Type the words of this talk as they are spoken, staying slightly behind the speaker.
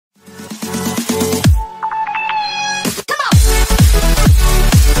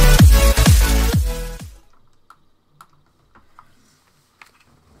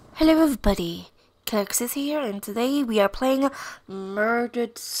everybody, Clerxis here, and today we are playing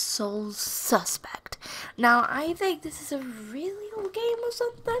Murdered Soul Suspect. Now, I think this is a really old game or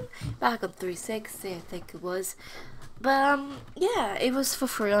something, back on 360 I think it was. But yeah, it was for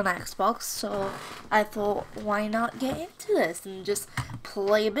free on Xbox, so I thought, why not get into this and just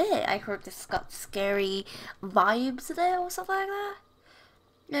play a bit. I heard this got scary vibes there or something like that.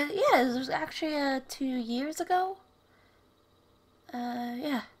 Yeah, it was actually 2 years ago.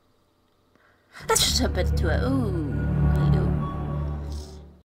 Yeah. Let's just jump into it. Ooh, hello.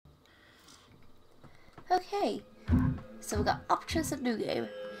 Okay, so we got options of new game.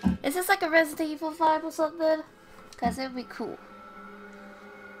 Is this like a Resident Evil vibe or something? Cause it'd be cool.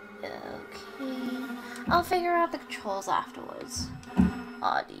 Okay, I'll figure out the controls afterwards.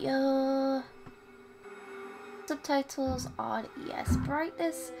 Audio, subtitles on, yes.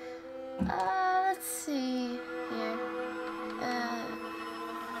 Brightness, let's see here.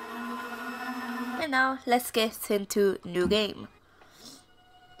 And now let's get into new game.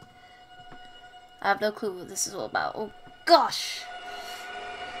 I have no clue what this is all about. Oh gosh!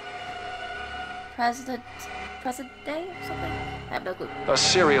 Present day or something? I have no clue. A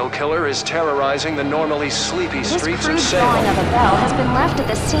serial killer is terrorizing the normally sleepy streets of This crude Salem. drawing of a bell has been left at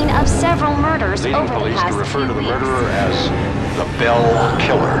the scene of several murders Leading over the police past to refer few to the weeks. murderer as the Bell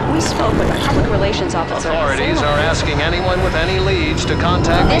Killer. We spoke with a public relations officer. Authorities are asking anyone with any leads to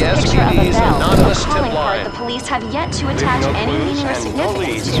contact the This picture of a SPD's bell, anonymous a calling tip card line. the police have yet to attach no any clues meaning or and no significance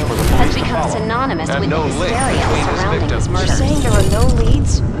leads to, for the has police to become follow. synonymous And with no the link hysteria between his surrounding victims. this You're murder. saying there are no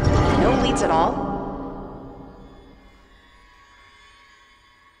leads? No leads at all?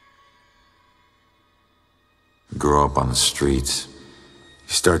 Grow up on the streets,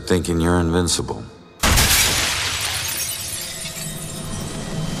 you start thinking you're invincible.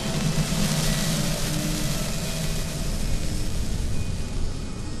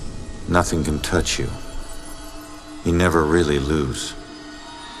 Nothing can touch you. You never really lose.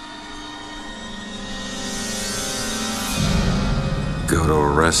 Go to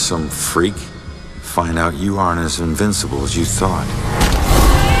arrest some freak, find out you aren't as invincible as you thought.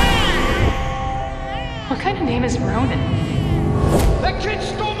 What kind of name is Ronan? That kid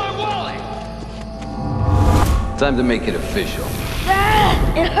stole my wallet! Time to make it official.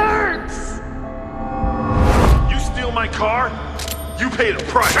 It hurts! You steal my car, you pay the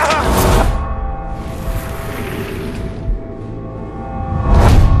price.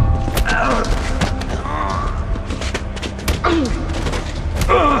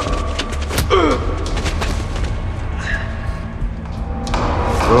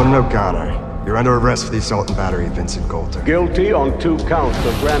 Ronan O'Connor, you're under arrest for the assault and battery of Vincent Coulter. Guilty on 2 counts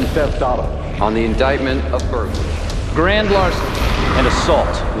of grand theft auto. On the indictment of burglary. Grand larceny and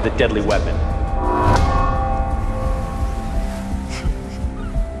assault with a deadly weapon.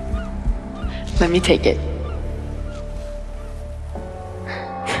 Let me take it.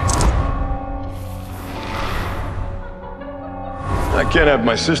 I can't have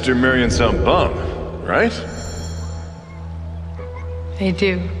my sister marrying some bum, right? They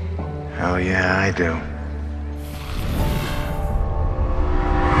do. Hell yeah, I do.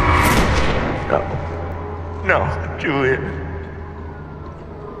 No, Julia.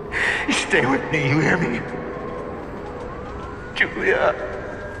 Stay with me, you hear me? Julia.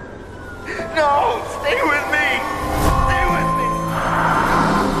 No, stay with me. Stay with me.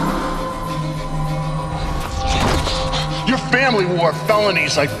 Your family wore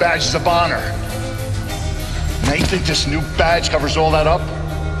felonies like badges of honor. Now you think this new badge covers all that up?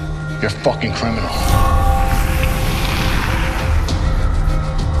 You're a fucking criminal.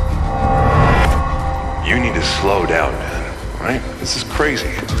 You need to slow down, man. Right? This is crazy.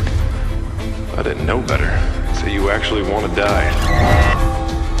 If I didn't know better, I'd say you actually want to die.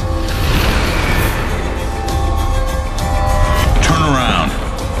 Turn around.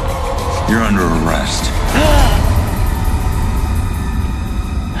 You're under arrest.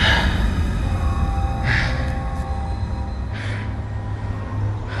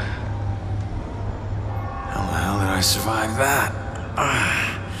 How the hell did I survive that?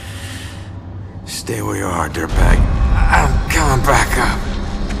 Stay where you are, dirtbag. I'm coming back up.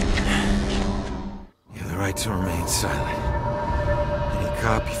 You have the right to remain silent. Any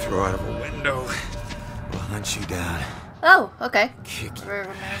cop you throw out of a window will hunt you down. Oh, okay. Kick your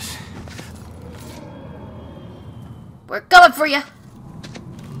ass. We're coming for you!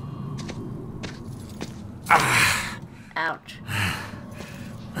 Ouch.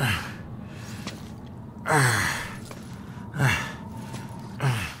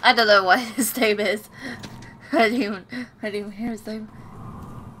 I don't know what his name is. I didn't even hear his name.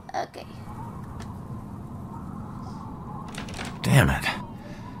 Okay. Damn it.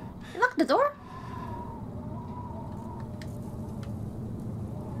 You look the door?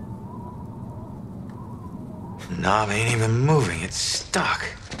 Knob ain't even moving. It's stuck.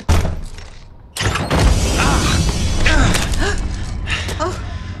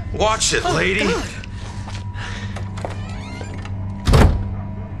 Watch it, lady. God.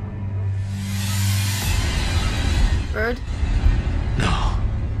 Bird? No.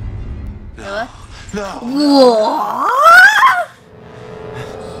 No. No. What?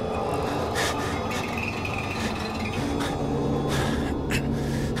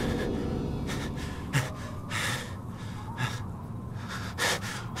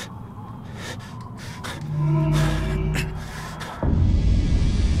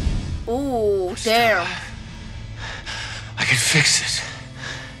 Ooh, damn. I can fix this.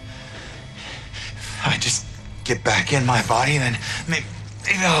 If I just get back in my body, then maybe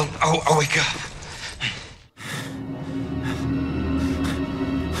I'll wake up.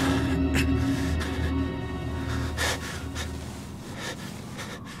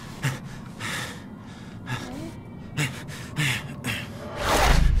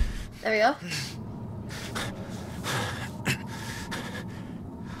 There we go.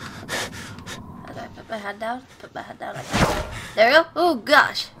 Put my head down. Put my head down. Okay. There we go. Oh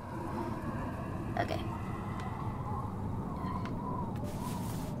gosh. Okay.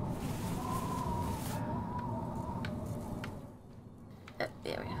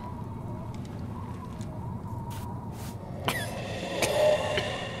 There we go.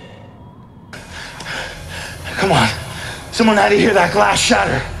 Come on. Someone had to hear that glass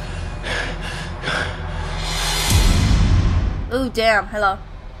shatter. Oh damn. Hello.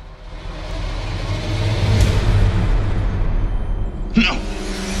 No.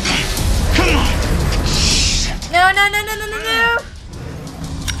 Come on. No, no, no, no, no, no, no.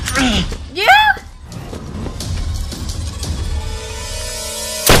 Yeah.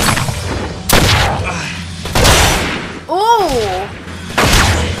 Oh.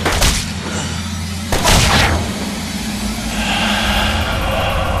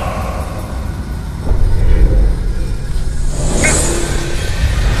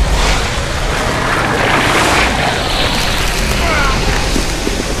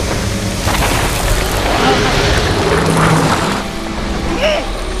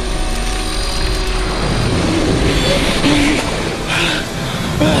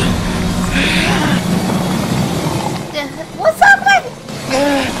 What's happening?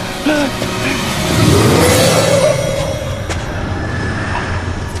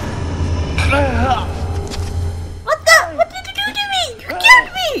 What the? What did you do to me? You scared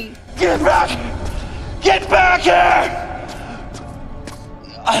me! Get back! Get back here!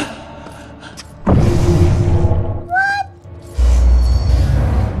 What?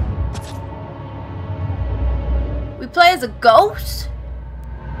 We play as a ghost?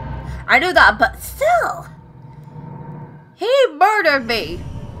 I knew that, but still. He murdered me.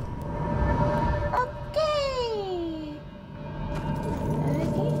 Okay.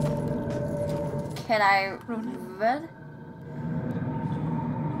 Can I run?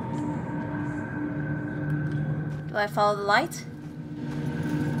 Do I follow the light?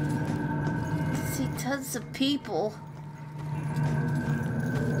 I see tons of people.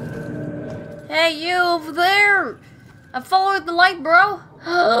 Hey, you over there! I'm following the light, bro.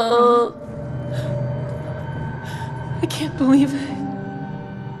 I can't believe it.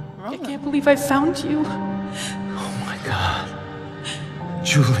 I can't believe I found you. Oh my God.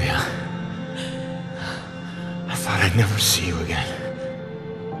 Julia. I thought I'd never see you again.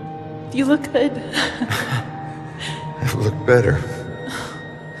 You look good. I've looked better.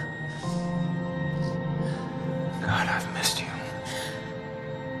 God, I've missed you.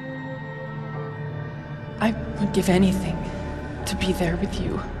 I would give anything to be there with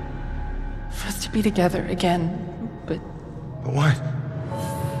you. For us to be together again, but what?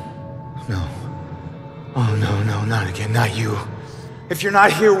 No. Oh, no, no, not again, not you. If you're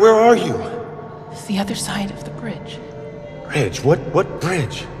not here, where are you? it's the other side of the bridge. Bridge? What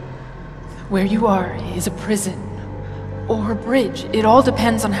bridge? Where you are is a prison. Or a bridge. It all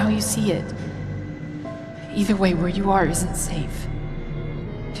depends on how you see it. Either way, where you are isn't safe.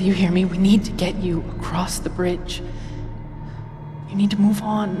 Do you hear me? We need to get you across the bridge. You need to move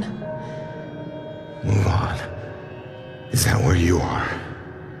on. Move on? Is that where you are?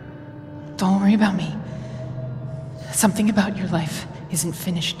 Don't worry about me. Something about your life isn't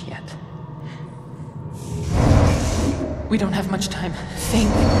finished yet. We don't have much time. Think.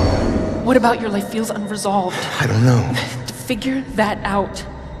 What about your life feels unresolved? I don't know. To figure that out.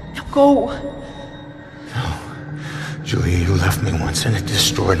 Now go. No. Julia, you left me once and it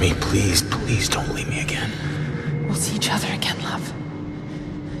destroyed me. Please, please don't leave me again. We'll see each other again, love.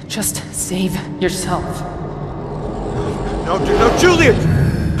 Just save yourself. No, Julia!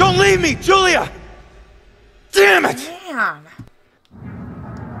 Don't leave me, Julia! Damn it! Man.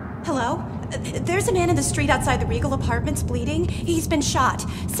 Hello? There's a man in the street outside the Regal Apartments bleeding. He's been shot.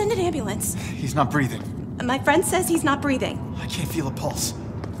 Send an ambulance. He's not breathing. My friend says he's not breathing. I can't feel a pulse.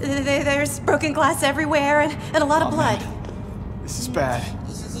 There's broken glass everywhere and a lot of blood. Man. This is bad.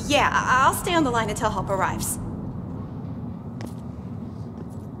 Yeah, I'll stay on the line until help arrives.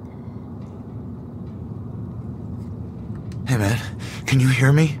 Hey man, can you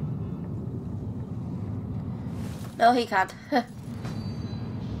hear me? No, he can't.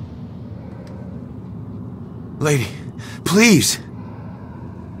 Lady, please!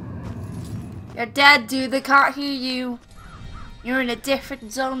 You're dead, dude. They can't hear you. You're in a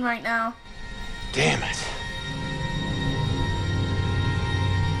different zone right now. Damn it.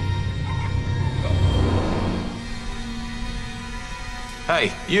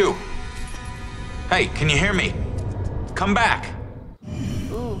 Hey, you! Hey, can you hear me? Come back!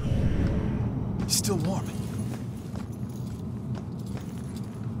 Ooh. He's still warm.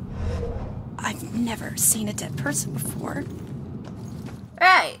 I've never seen a dead person before.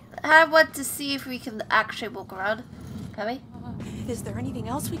 Right. I want to see if we can actually walk around. Can we? Is there anything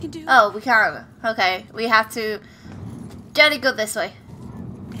else we can do? Oh, we can. Okay. We have to... Jenny, go this way.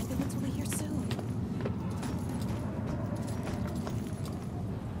 Ambulance will be here soon.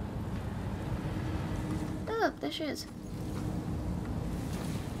 Oh, there she is.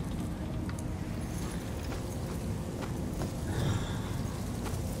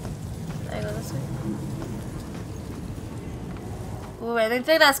 I go this way. Ooh,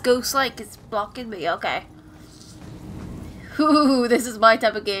 anything that's ghost-like is blocking me. Okay. Ooh, this is my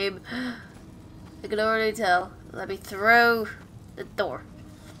type of game. I can already tell. Let me throw the door.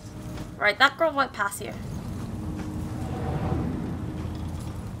 Right, that girl went past here.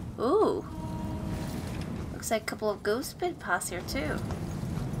 Ooh. Looks like a couple of ghosts been past here too.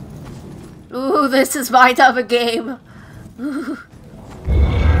 Ooh, this is my type of game. Ooh.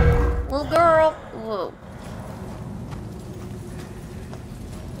 Little girl. Whoa.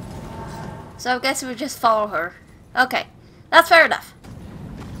 So I guess we just follow her. Okay. That's fair enough.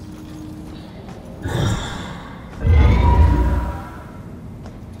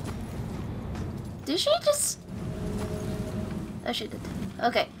 Did she just... Oh, she did.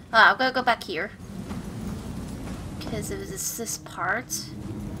 Okay. I'm gonna go back here. Because it was this part.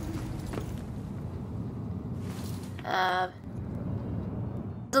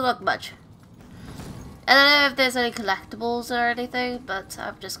 Doesn't look much. I don't know if there's any collectibles or anything, but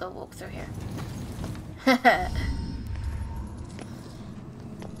I'm just gonna walk through here.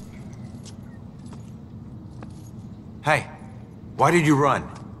 Hey, why did you run?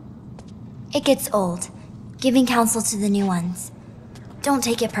 It gets old, giving counsel to the new ones. Don't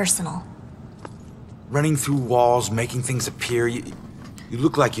take it personal. Running through walls, making things appear. You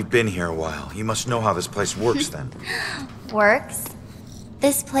look like you've been here a while. You must know how this place works then. Works?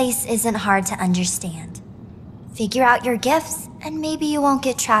 This place isn't hard to understand. Figure out your gifts, and maybe you won't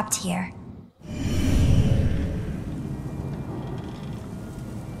get trapped here.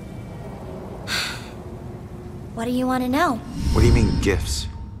 What do you want to know? What do you mean, gifts?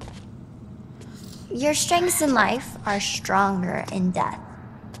 Your strengths in life are stronger in death.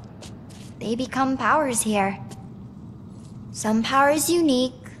 They become powers here. Some powers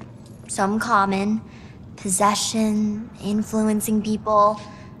unique, some common. Possession, influencing people,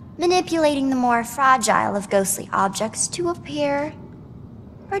 manipulating the more fragile of ghostly objects to appear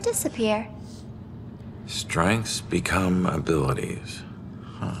or disappear. Strengths become abilities.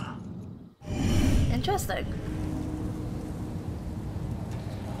 Huh. Interesting.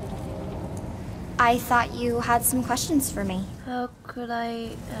 I thought you had some questions for me. How could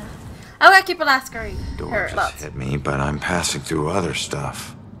I... I'm gonna keep on asking her Door about... just hit me, but I'm passing through other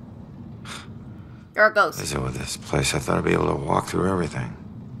stuff. You're a ghost. Visit with this place, I thought I'd be able to walk through everything.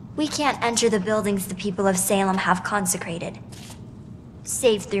 We can't enter the buildings the people of Salem have consecrated.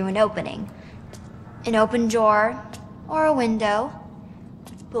 Save through an opening. An open door, or a window.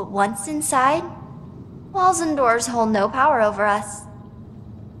 But once inside, walls and doors hold no power over us.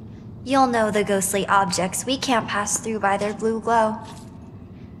 You'll know the ghostly objects we can't pass through by their blue glow.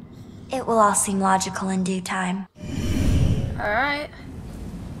 It will all seem logical in due time. Alright.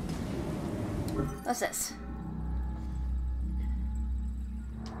 What's this?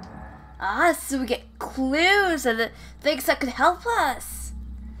 Ah, so we get clues and things that could help us.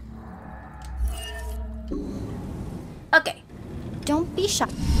 Okay. Don't be shy.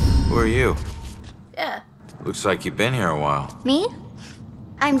 Who are you? Yeah. Looks like you've been here a while. Me?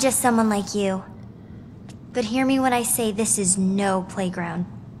 I'm just someone like you. But hear me when I say this is no playground.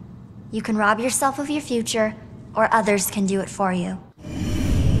 You can rob yourself of your future, or others can do it for you.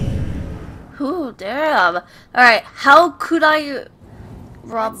 Ooh, damn. Alright, how could I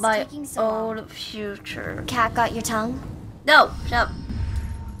rob my own future? Cat got your tongue? No, shut up.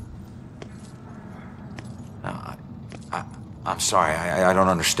 No, I'm sorry, I don't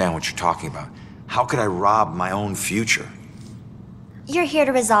understand what you're talking about. How could I rob my own future? You're here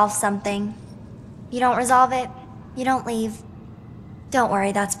to resolve something. You don't resolve it, you don't leave. Don't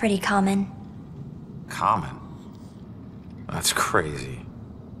worry, that's pretty common. Common? That's crazy.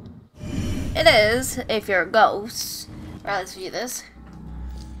 It is, if you're a ghost. Alright, let's view this.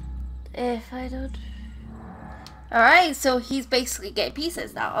 If I don't... Alright, so he's basically getting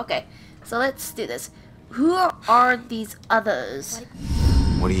pieces now. Okay, so let's do this. Who are these others?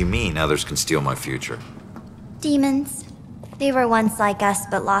 What do you mean others can steal my future? Demons. They were once like us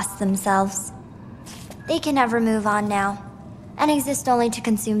but lost themselves. They can never move on now, and exist only to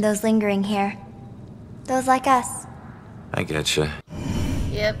consume those lingering here. Those like us. I getcha.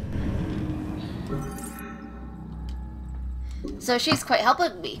 Yep. So she's quite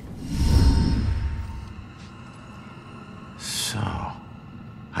helping me. So,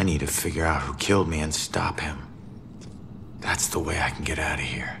 I need to figure out who killed me and stop him. That's the way I can get out of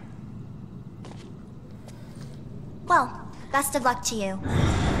here. Well, best of luck to you.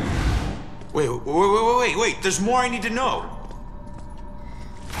 Wait, there's more I need to know.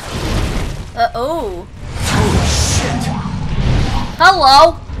 Uh-oh. Holy shit!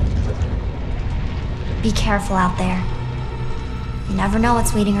 Hello! Be careful out there. You never know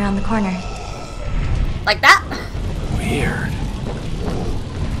what's waiting around the corner. Like that? Weird.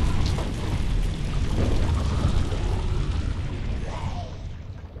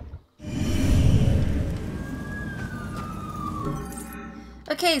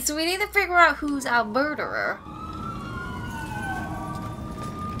 Okay, so we need to figure out who's our murderer.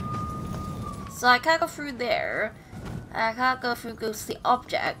 So I can't go through there. I can't go through ghostly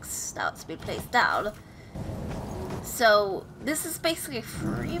objects that's been placed down. So this is basically a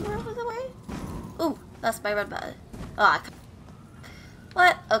free room in the way? Ooh, that's my red button. Oh, I can't.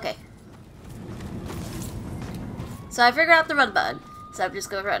 What? Okay. So I figured out the run button. So I'm just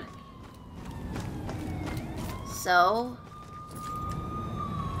gonna run. So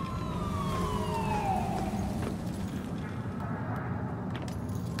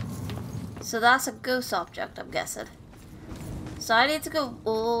that's a ghost object, I'm guessing. So I need to go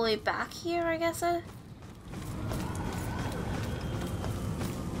all the way back here, I guess. Can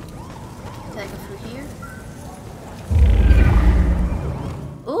I go through here?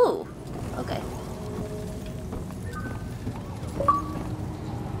 Ooh, okay.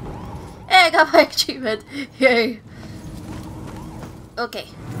 Hey, I got my achievement. Yay. Okay.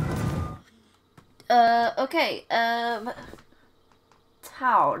 Okay,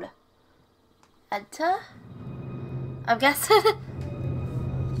 town. Enter? I'm guessing.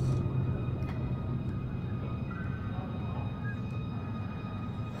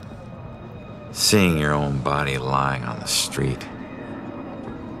 Seeing your own body lying on the street.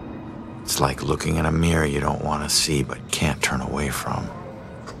 It's like looking in a mirror you don't want to see but can't turn away from.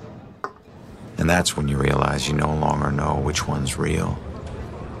 And that's when you realize you no longer know which one's real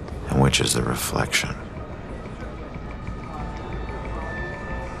and which is the reflection.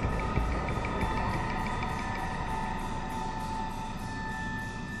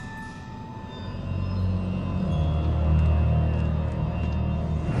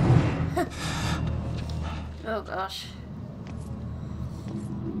 Oh gosh.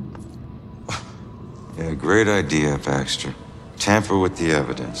 Yeah, great idea, Baxter. Tamper with the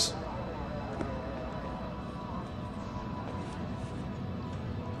evidence.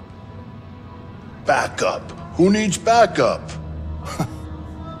 Backup? Who needs backup?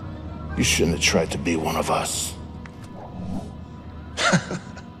 You shouldn't have tried to be one of us.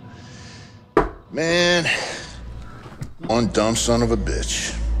 Man, one dumb son of a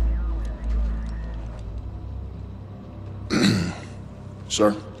bitch.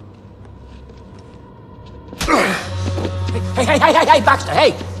 Sir? Hey, Baxter,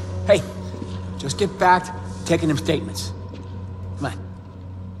 hey! Hey, just get back to taking them statements. Come on.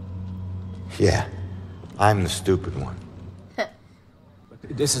 Yeah, I'm the stupid one.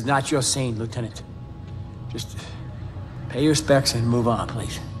 This is not your scene, Lieutenant. Just pay your respects and move on,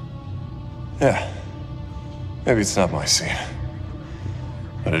 please. Yeah. Maybe it's not my scene.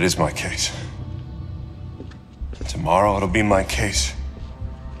 But it is my case. Tomorrow it'll be my case.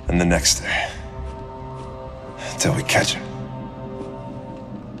 And the next day. Until we catch him.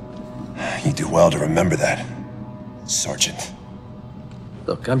 You do well to remember that, Sergeant.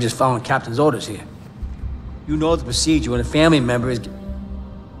 Look, I'm just following Captain's orders here. You know the procedure when a family member is...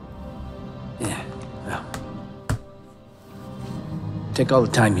 Take all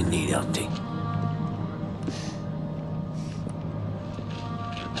the time you need, LT.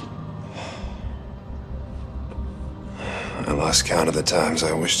 I lost count of the times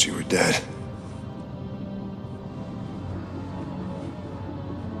I wished you were dead.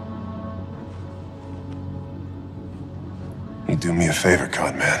 You do me a favor,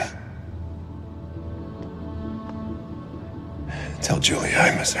 con man. Tell Julie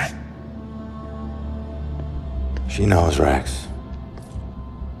I miss her. She knows, Rex.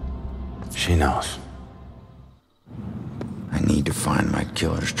 She knows. I need to find my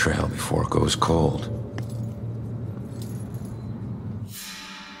killer's trail before it goes cold.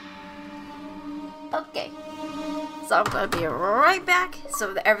 Okay. So I'm gonna be right back.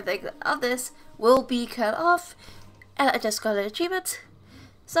 So that everything of this will be cut off. And I just got an achievement.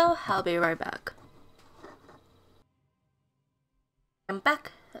 So I'll be right back. I'm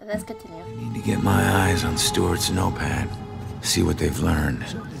back. Let's continue. I need to get my eyes on Stewart's notepad. See what they've learned.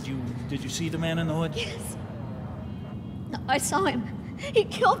 So did you see the man in the hood? Yes. I saw him. He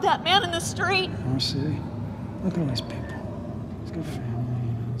killed that man in the street. Oh, see? Look at all these people. It's good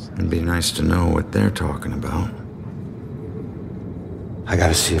family. It'd be nice to know what they're talking about. I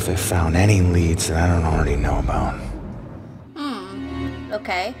gotta see if they found any leads that I don't already know about.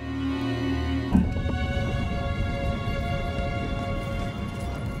 Okay.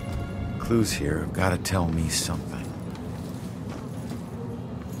 Clues here have gotta tell me something.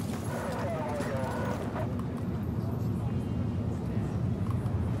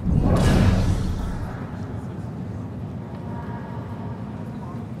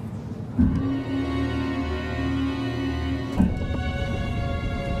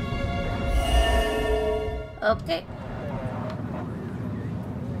 Okay.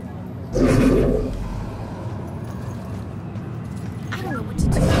 I don't know what to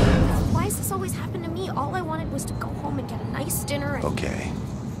do. Why does this always happen to me? All I wanted was to go home and get a nice dinner and... Okay.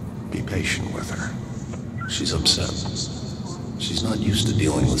 Be patient with her. She's upset. She's not used to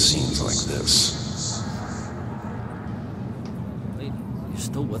dealing with scenes like this. Wait, you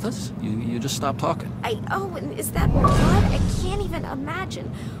still with us? You just stopped talking. Oh, and is that blood? I can't even imagine.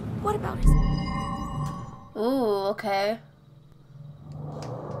 What about his... Ooh, okay.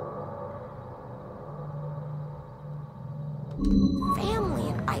 family,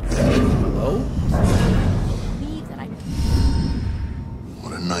 and I... Hello? believe that I...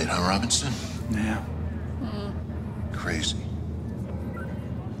 What a night, huh, Robinson? Yeah. Crazy.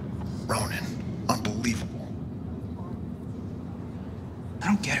 Ronan, unbelievable. I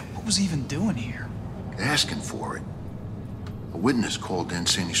don't get it. What was he even doing here? Asking for it. A witness called in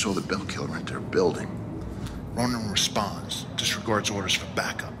saying he saw the Bell Killer enter a building. Ronan responds, disregards orders for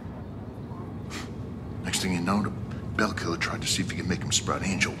backup. Next thing you know, the Bell Killer tried to see if he could make him sprout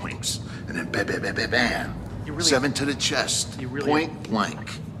angel wings. And then bam. Really 7 to the chest. Point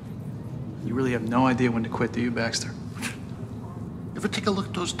blank. You really have no idea when to quit, do you, Baxter? You ever take a look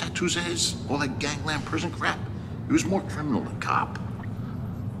at those tattoos of his? All that gangland prison crap? He was more criminal than cop.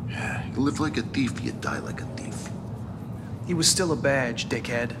 Yeah, you live like a thief, you die like a thief. He was still a badge,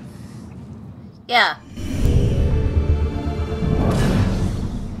 dickhead. Yeah.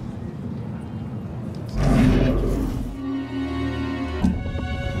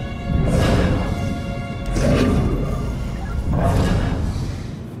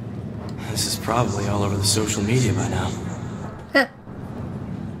 This is probably all over the social media by now.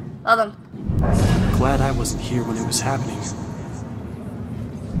 Love them. Glad I wasn't here when it was happening.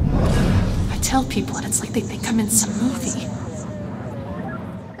 I tell people and it's like they think I'm in some movie.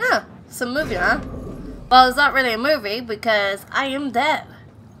 Huh, some movie, huh? Well, it's not really a movie because I am dead.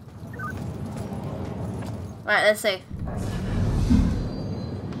 Alright, let's see.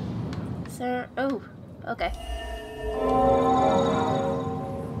 Sir, oh, okay.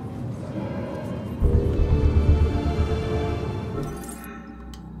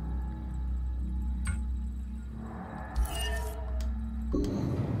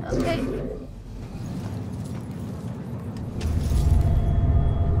 Okay.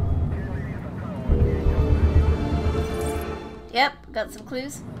 Yep, got some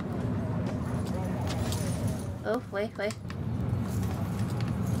clues. Oh, wait.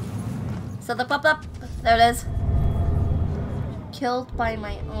 Something popped up. There it is. Killed by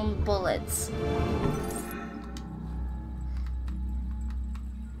my own bullets.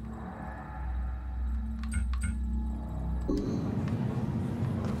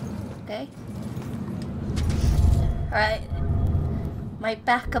 Okay. Alright. My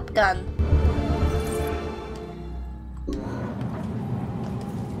backup gun.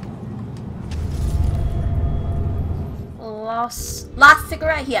 Last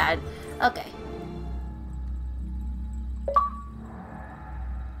cigarette he had. Okay.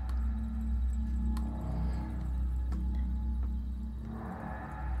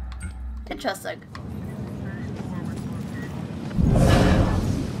 Interesting.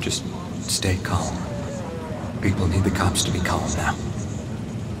 Just stay calm. People need the cops to be calm now.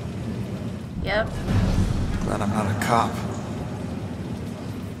 Yep. Glad I'm not a cop.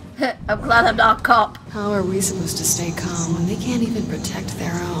 I'm glad I'm not a cop. How are we supposed to stay calm when they can't even protect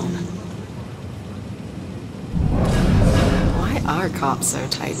their own? Why are cops so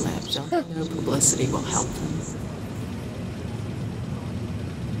tight-lipped? No publicity will help them.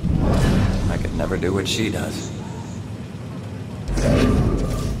 I could never do what she does.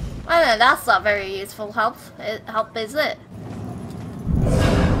 I know that's not very useful help, is it?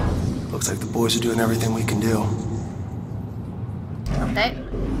 Looks like the boys are doing everything we can do. Okay.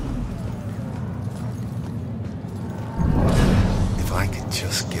 If I could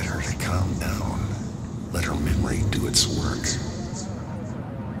just get her to calm down, let her memory do its work.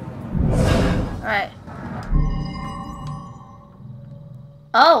 Alright.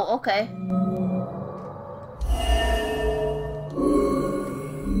 Oh, okay.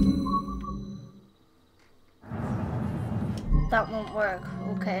 That won't work.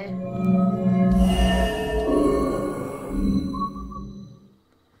 Okay.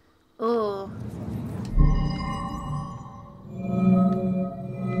 Ooh.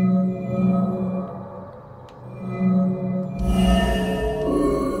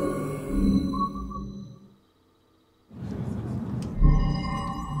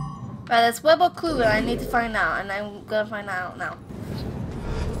 Right, there's one more clue that I need to find out, and I'm gonna find out now.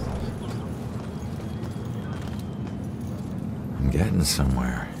 I'm getting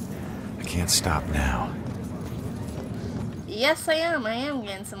somewhere. I can't stop now. Yes, I am. I am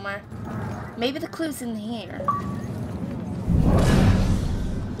getting somewhere. Maybe the clue's in here.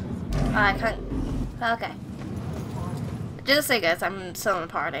 I can't. Okay. Just say, guys, I'm still in a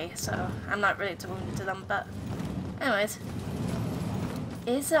party, so I'm not really talking to them. But, anyways,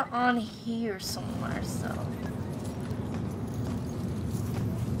 is it on here somewhere? So,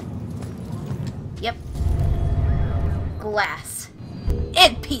 yep. Glass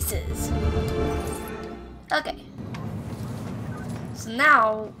in pieces. Okay. So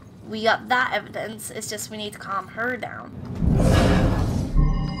now we got that evidence. It's just we need to calm her down.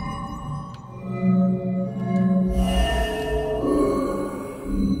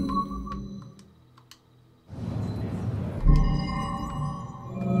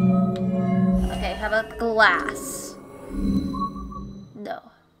 Okay, how about glass? No.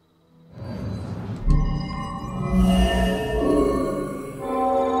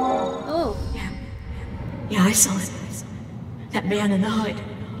 Oh. Yeah, I saw it. That man in the hood.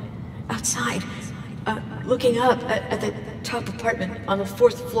 Outside. Looking up at the top apartment on the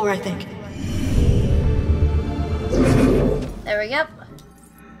 4th floor, I think. There we go.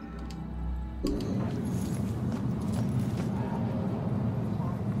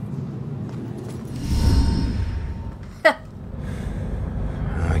 The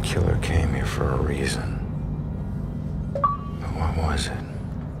killer came here for a reason. But what was it?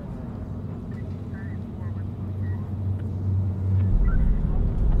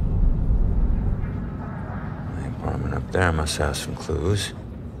 The apartment up there must have some clues.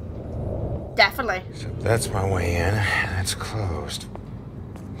 Definitely. So that's my way in. That's closed.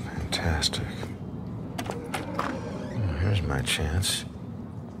 Fantastic. Well, here's my chance.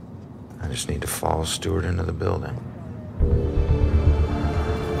 I just need to follow Stewart into the building.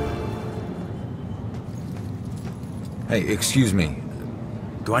 Hey, excuse me.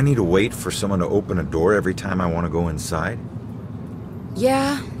 Do I need to wait for someone to open a door every time I want to go inside?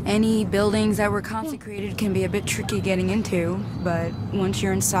 Yeah, any buildings that were consecrated can be a bit tricky getting into, but once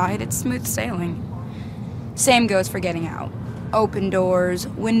you're inside, it's smooth sailing. Same goes for getting out. Open doors,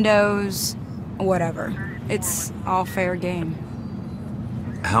 windows, whatever. It's all fair game.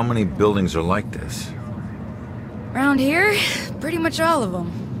 How many buildings are like this? Around here, pretty much all of them.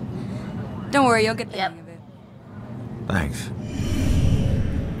 Don't worry, you'll get the hang of it. Thanks.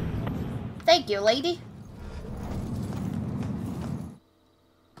 Thank you, lady.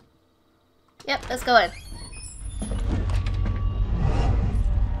 Yep, let's go in. Hey,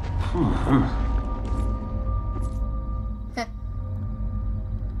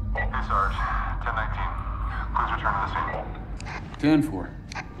 Sarge. 1019. Please return to the scene. 10-4.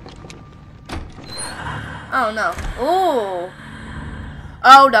 Oh no. Ooh.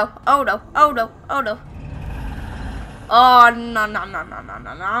 Oh no. Oh no. Oh no. Oh no. Oh no no no no no no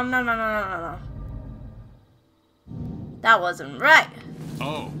no no no no no. That wasn't right.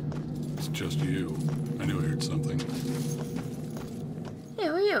 Oh. It's just you. I knew I heard something. Hey,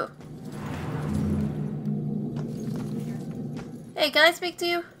 who are you? Hey, can I speak to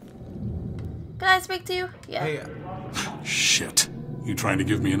you? Can I speak to you? Yeah. Hey, Shit. You trying to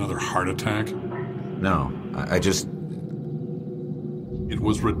give me another heart attack? No, I just... It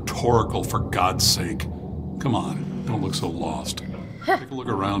was rhetorical, for God's sake. Come on, don't look so lost. Take a look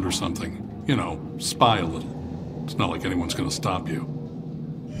around or something. You know, spy a little. It's not like anyone's gonna stop you.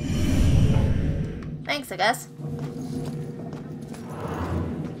 Thanks, I guess.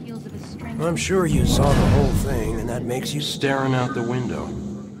 I'm sure you saw the whole thing, and that makes you staring out the window.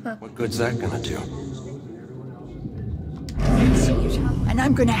 What good's that gonna do? And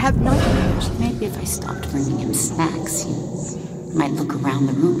I'm gonna have nightmares. Maybe if I stopped bringing him snacks, he might look around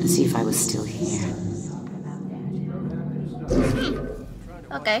the room to see if I was still here.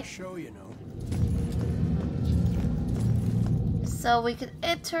 Okay. So we could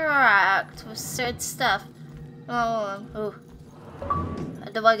interact with certain stuff. Oh, ooh. I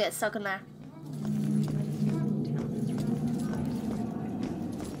don't want to get stuck in there.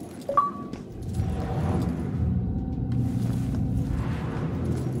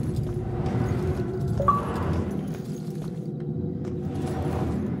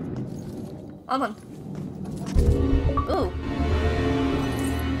 Hold on. Ooh.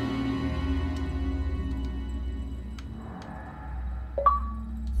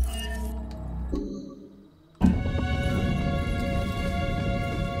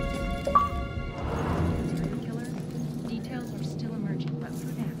 Details are still emerging, but for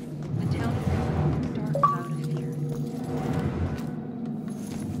now, the town is covered in a dark cloud of fear.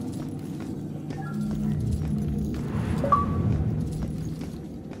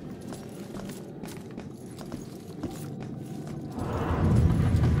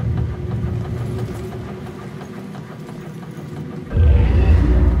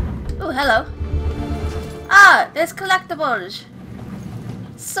 Oh, hello. Ah, there's collectibles.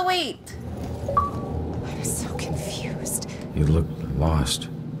 Sweet. I'm so confused. You look lost.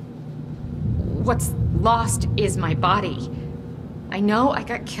 What's lost is my body. I know I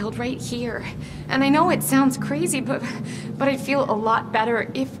got killed right here. And I know it sounds crazy, but I'd feel a lot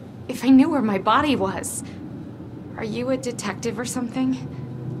better if I knew where my body was. Are you a detective or something?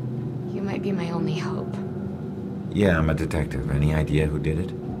 You might be my only hope. Yeah, I'm a detective. Any idea who did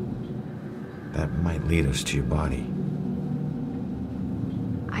it? That might lead us to your body.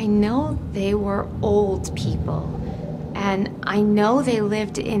 I know they were old people, and I know they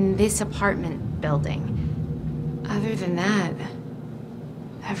lived in this apartment building. Other than that,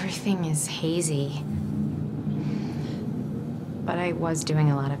 everything is hazy. But I was doing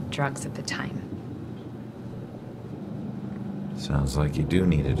a lot of drugs at the time. Sounds like you do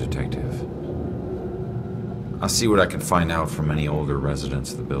need a detective. I'll see what I can find out from any older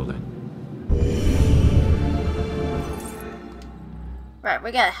residents of the building. Right,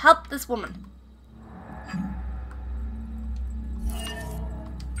 we gotta help this woman.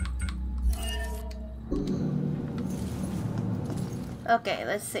 Okay,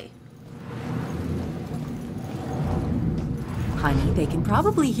 let's see. Honey, they can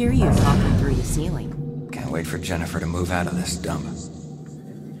probably hear you talking through the ceiling. Can't wait for Jennifer to move out of this dump.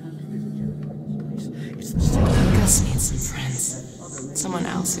 Gus needs some friends. Someone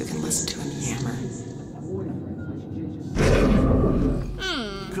else who can listen to him yammer.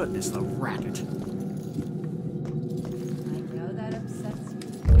 Goodness, the racket.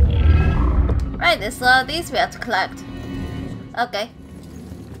 Right, there's a lot of these we have to collect. Okay.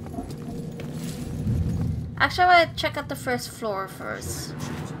 Actually, I want to check out the first floor first.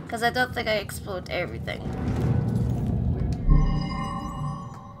 Because I don't think I explored everything.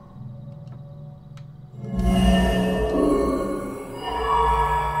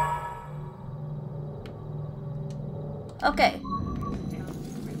 Okay.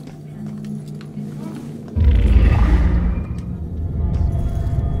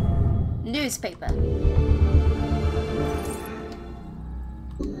 Newspaper.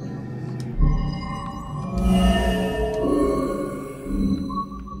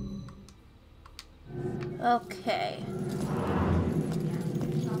 Okay.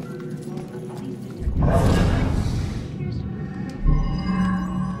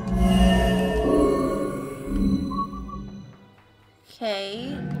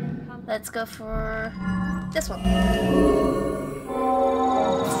 Okay. Let's go for this one.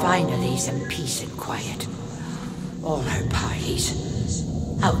 Finally, some peace and quiet. All her parties.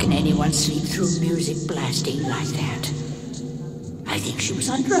 How can anyone sleep through music blasting like that? I think she was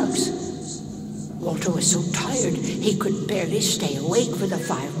on drugs. Walter was so tired he could barely stay awake for the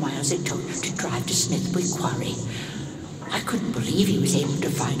 5 miles it took to drive to Smithwick Quarry. I couldn't believe he was able to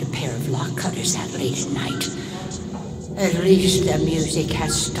find a pair of lock cutters that late at night. At least the music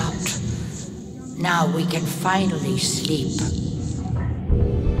has stopped. Now we can finally sleep.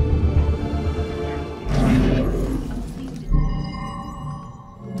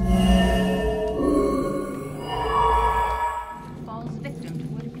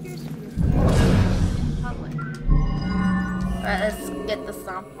 this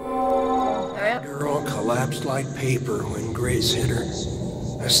song. Alright. Girl collapsed like paper when Grace hit her.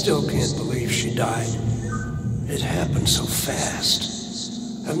 I still can't believe she died. It happened so fast.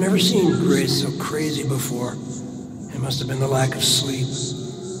 I've never seen Grace so crazy before. It must have been the lack of sleep.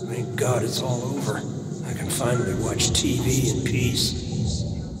 Thank God it's all over. I can finally watch TV in peace.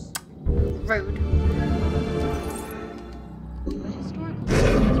 Rude.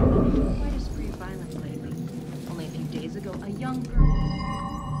 Quite a spree of violence lately. Only a few days ago, a young girl.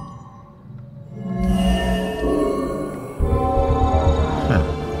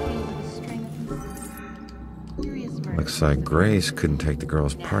 Looks like Grace couldn't take the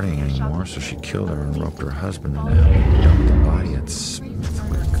girls partying anymore, so she killed her and roped her husband into helping dump the body at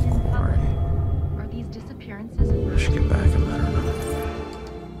Smithwick Quarry. Are these disappearances? I should get back and let her know.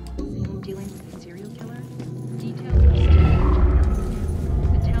 Salem dealing with a serial killer? Details are still.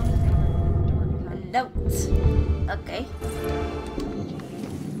 The town is covered with dark Notes. Okay.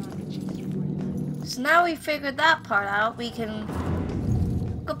 So now we figured that part out, we can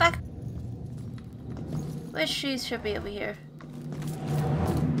go back. Which shoes should be over here?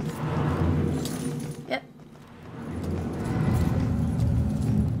 Yep.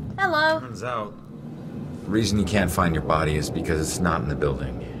 Hello. Turns out, the reason you can't find your body is because it's not in the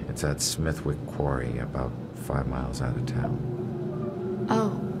building. It's at Smithwick Quarry, about 5 miles out of town.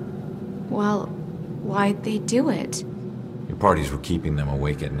 Oh. Well, why'd they do it? Your parties were keeping them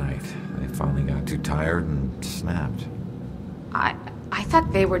awake at night. They finally got too tired and snapped. I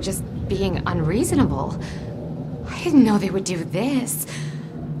thought they were just being unreasonable. I didn't know they would do this.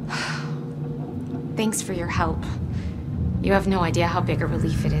 Thanks for your help. You have no idea how big a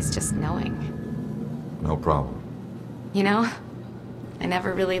relief it is just knowing. No problem. You know, I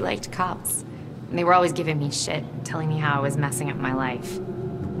never really liked cops. And they were always giving me shit, telling me how I was messing up my life.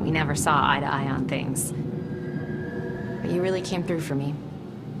 We never saw eye to eye on things. But you really came through for me.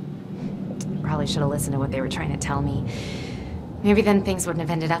 Probably should have listened to what they were trying to tell me. Maybe then things wouldn't have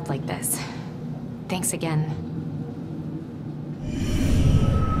ended up like this. Thanks again.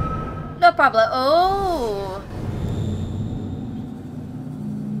 No problem. Oh.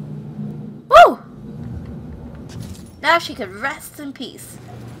 Woo! Now she can rest in peace.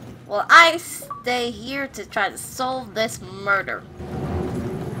 While I stay here to try to solve this murder.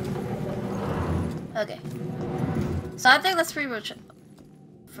 Okay. So I think that's pretty much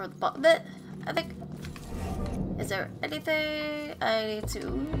for the bottom bit. I think. Is there anything I need to?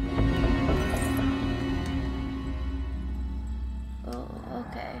 Oh,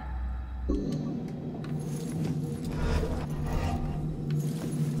 okay.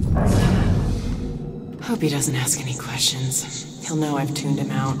 Hope he doesn't ask any questions. He'll know I've tuned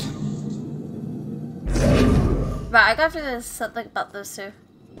him out. Right, I gotta figure something about this too.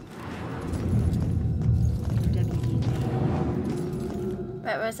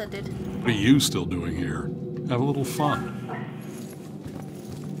 Right, where's that dude? What are you still doing here? Have a little fun.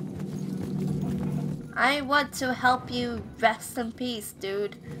 I want to help you rest in peace,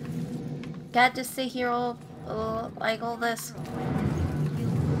 dude. Can't just sit here all like all this.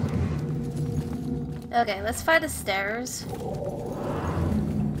 Okay, let's find the stairs.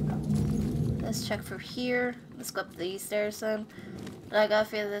 Let's check for here. Let's go up these stairs then. And I got a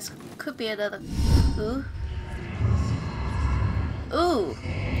feeling this could be another. Ooh. Ooh.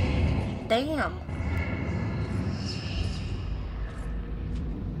 Damn.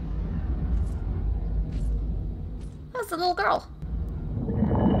 That's a little girl.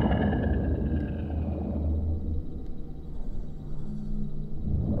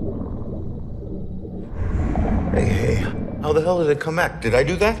 Hey, how the hell did it come back? Did I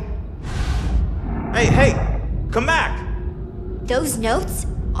do that? Hey, come back! Those notes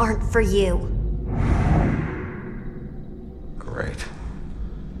aren't for you. Great.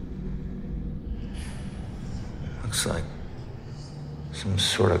 Looks like some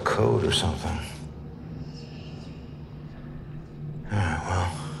sort of code or something. Alright,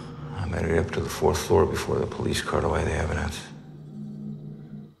 well, I made it up to the 4th floor before the police cart away the evidence.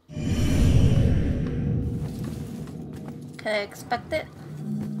 Can I expect it?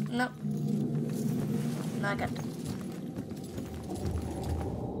 No. Not good.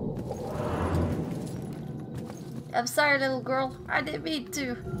 I'm sorry, little girl. I didn't mean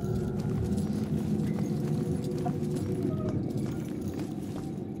to.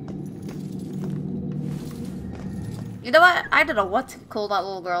 You know what? I don't know what to call that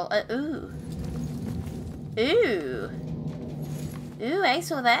little girl. Ooh. Ooh. Ooh, I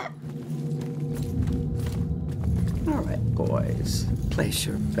saw that. All right, boys. Place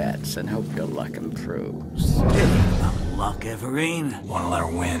your bets and hope your luck improves. Not luck, Everine. Want to let her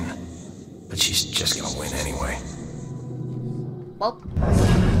win. But she's just gonna win anyway. Well.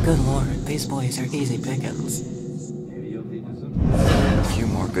 Good lord, these boys are easy pickings. A few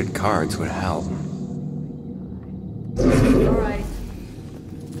more good cards would help. Alright.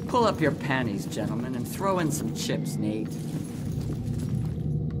 Pull up your panties, gentlemen, and throw in some chips, Nate.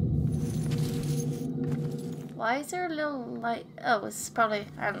 Why is there a little light? Oh, it's probably,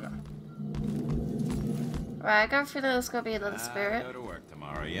 I don't know. Right, I got a feeling it's gonna be a little spirit. Go to work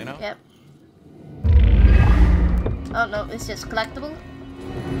tomorrow, you know? Yep. Oh no, it's just collectible.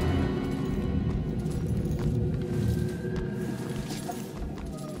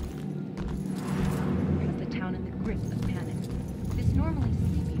 Brings the town in the grip of panic. This normally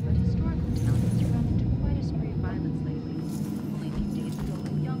sleepy but historical town has run into quite a spree of violence lately. Only a few days ago, a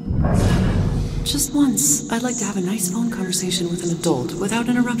young girl. Just once, I'd like to have a nice phone conversation with an adult without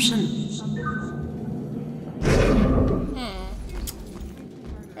interruption.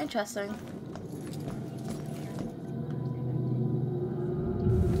 Interesting.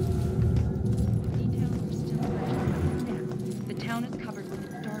 The town is covered with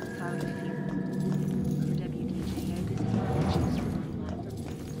a dark cloud of fear. For WDJA, this is our mission.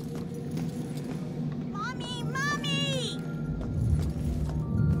 Mommy! Mommy!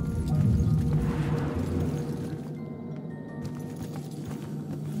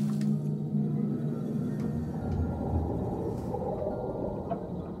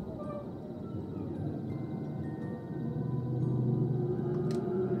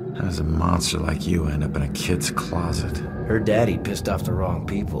 How does a monster like you end up in a kid's closet? Her daddy pissed off the wrong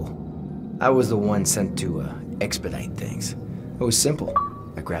people. I was the one sent to expedite things. It was simple.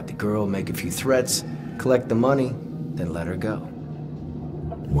 I grabbed the girl, make a few threats, collect the money, then let her go.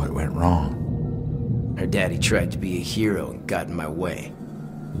 What went wrong? Her daddy tried to be a hero and got in my way.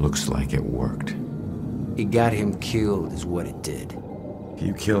 Looks like it worked. It got him killed is what it did. If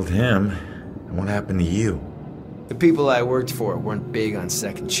you killed him, what happened to you? The people I worked for weren't big on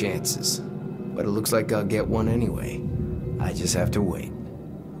second chances. But it looks like I'll get one anyway. I just have to wait.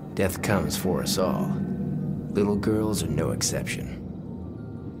 Death comes for us all. Little girls are no exception.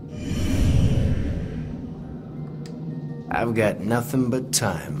 I've got nothing but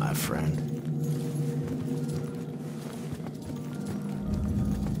time, my friend.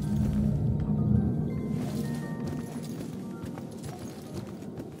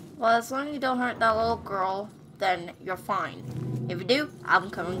 Well, as long as you don't hurt that little girl, then you're fine. If you do,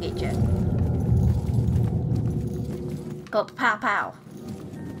 I'm coming to get you. Go to pow pow.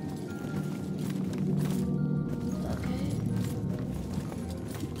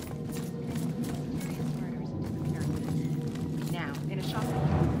 Now, in a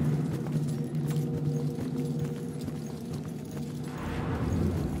shopping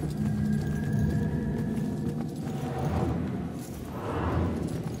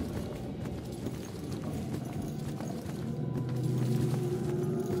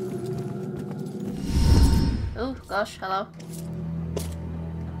Oh gosh, hello.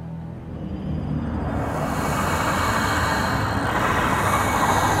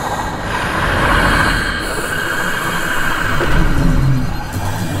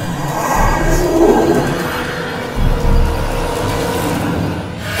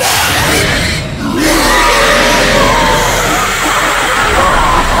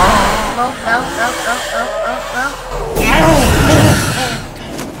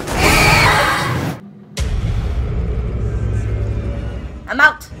 I'm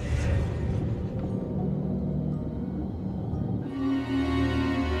out.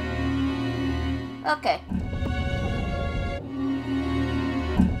 Okay.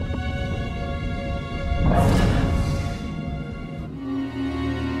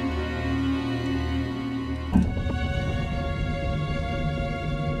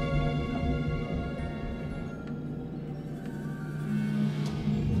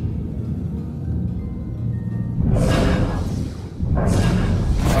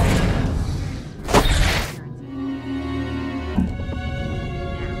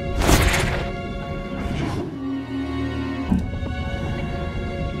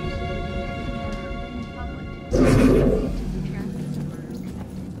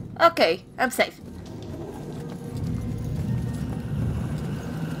 Okay, I'm safe.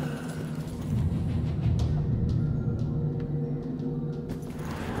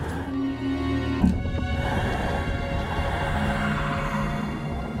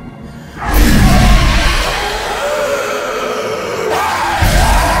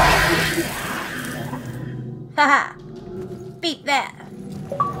 Haha! Beat that!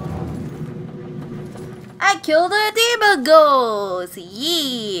 I killed a demon ghost!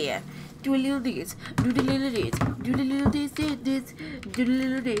 Yeah! Do a little this, do the little this, do the little this, do the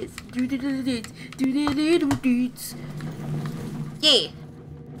little this, do the little this, do the little this. Yeah.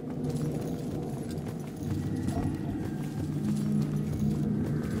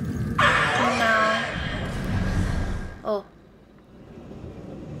 No. Oh.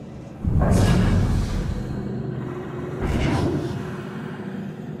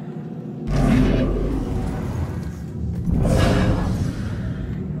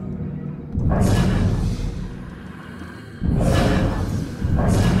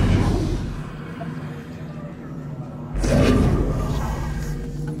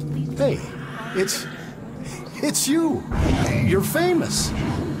 Hey, it's you. You're famous.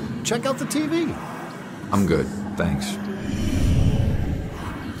 Check out the TV. I'm good, thanks.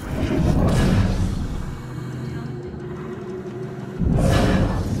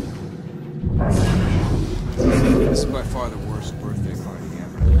 This is by far the worst birthday party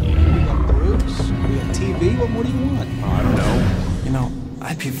ever. We got Bruce, we got TV, what do you want? Oh, I don't know. You know,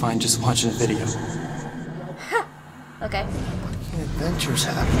 I'd be fine just watching a video. Okay. Adventures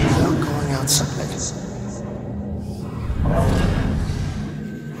happen without going outside.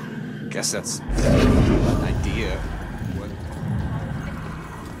 Guess that's an idea. What?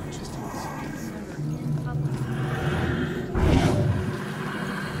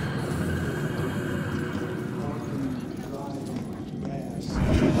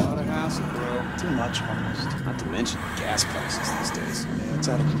 A lot of hassle, bro. Too much almost. Not to mention gas prices these days. It's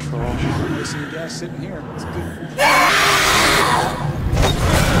out of control. Wasting gas sitting here. It's good.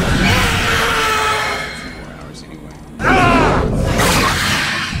 4 hours anyway.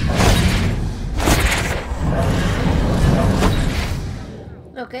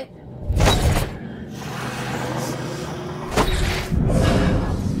 Okay.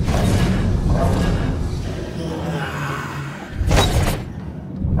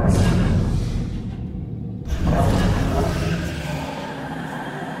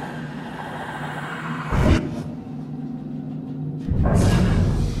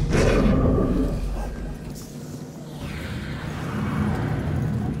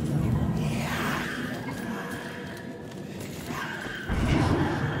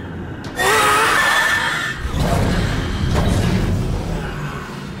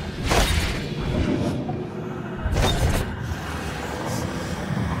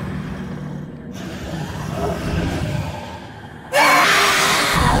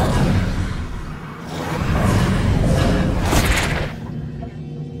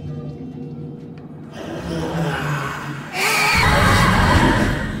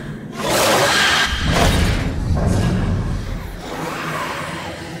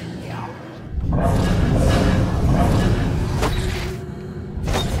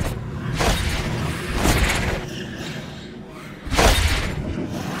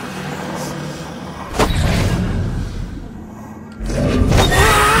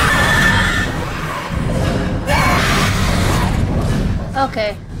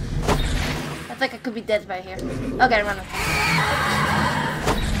 Okay. I think I could be dead right here. Okay, I'm running.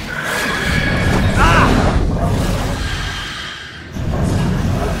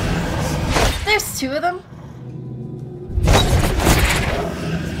 There's 2 of them?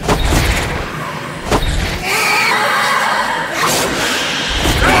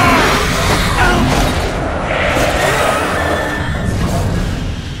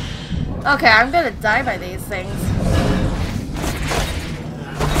 Okay, I'm gonna die by these things.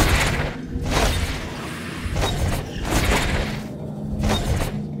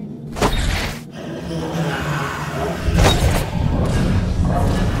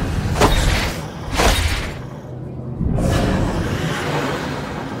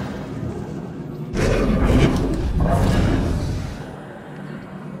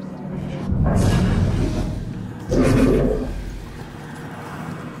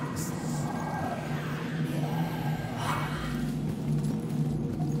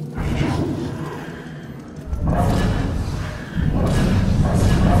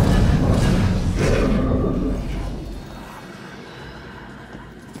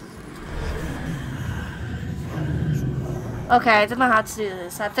 Okay, I don't know how to do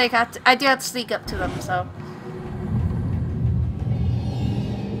this. I think I do have to sneak up to them, so.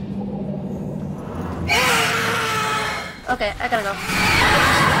 Okay, I gotta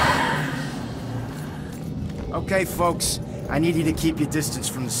go. Okay, folks. I need you to keep your distance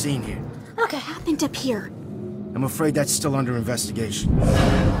from the scene here. Okay. What happened up here? I'm afraid that's still under investigation.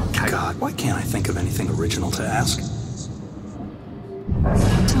 God, why can't I think of anything original to ask?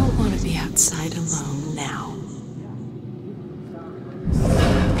 Don't want to be outside alone now.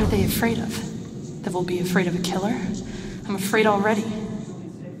 What are they afraid of? That we'll be afraid of a killer? I'm afraid already.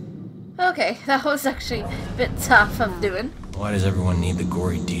 Okay, that was actually a bit tough of doing. Why does everyone need the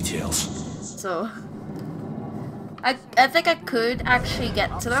gory details? So. I think I could actually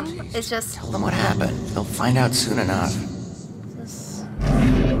get to them. It's just... Tell them what happened. They'll find out soon enough.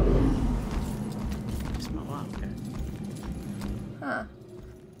 Huh.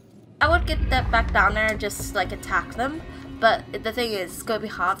 I would get that back down there and just like attack them, but the thing is, it's gonna be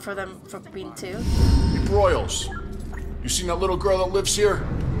hard for them for me to. Hey, Broyles, you seen that little girl that lives here?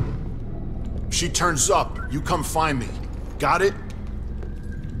 If she turns up, you come find me. Got it?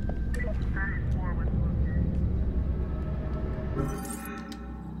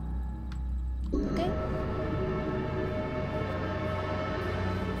 Okay.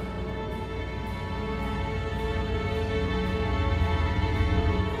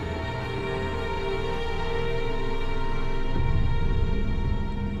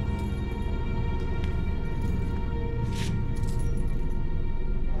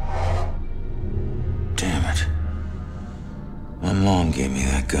 Damn it. When Long gave me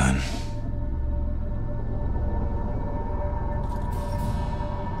that gun.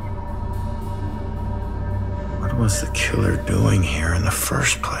 What was the killer doing here in the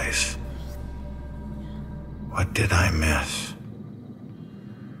first place? What did I miss?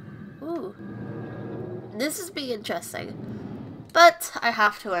 Ooh. This is being interesting. But I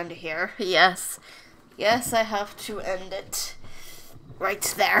have to end it here. Yes. Yes, I have to end it right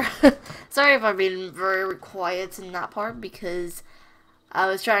there. Sorry if I've been very quiet in that part because I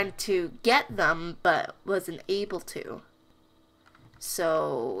was trying to get them but wasn't able to.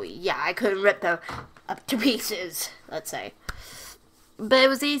 So yeah, I couldn't rip them up to pieces, let's say. But it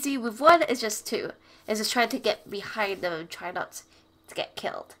was easy with one, it's just two. It's just trying to get behind them and try not to get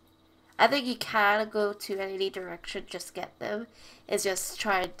killed. I think you can go to any direction, just get them. It's just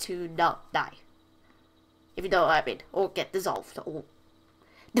trying to not die. If you know what I mean. Or get dissolved. Or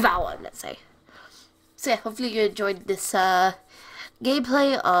devoured, let's say. So yeah, hopefully you enjoyed this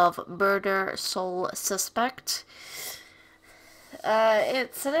gameplay of Murder Soul Suspect.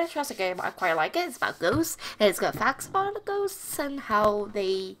 It's an interesting game. I quite like it. It's about ghosts. And it's got facts about the ghosts and how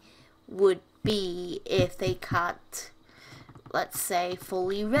they would be if they can't, let's say,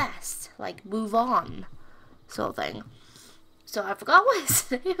 fully rest. Like, move on. Sort of thing. So I forgot what his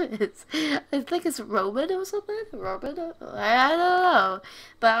name is. I think it's Roman or something. Roman? I don't know.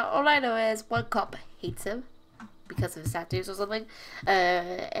 But all I know is one cop hates him because of his tattoos or something.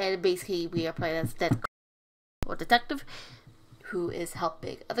 And basically we are playing as dead or detective who is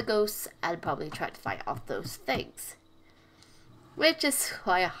helping other ghosts and probably trying to fight off those things. Which is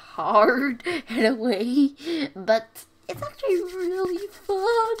quite hard in a way, but it's actually really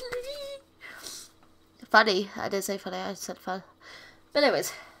funny. Funny. I didn't say funny, I said fun. But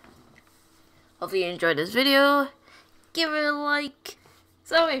anyways, hopefully you enjoyed this video. Give it a like.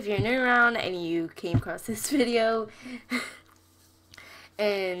 So if you're new around and you came across this video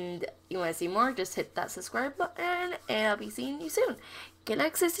and you want to see more, just hit that subscribe button and I'll be seeing you soon. Get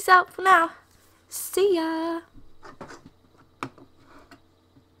Nexus out for now. See ya.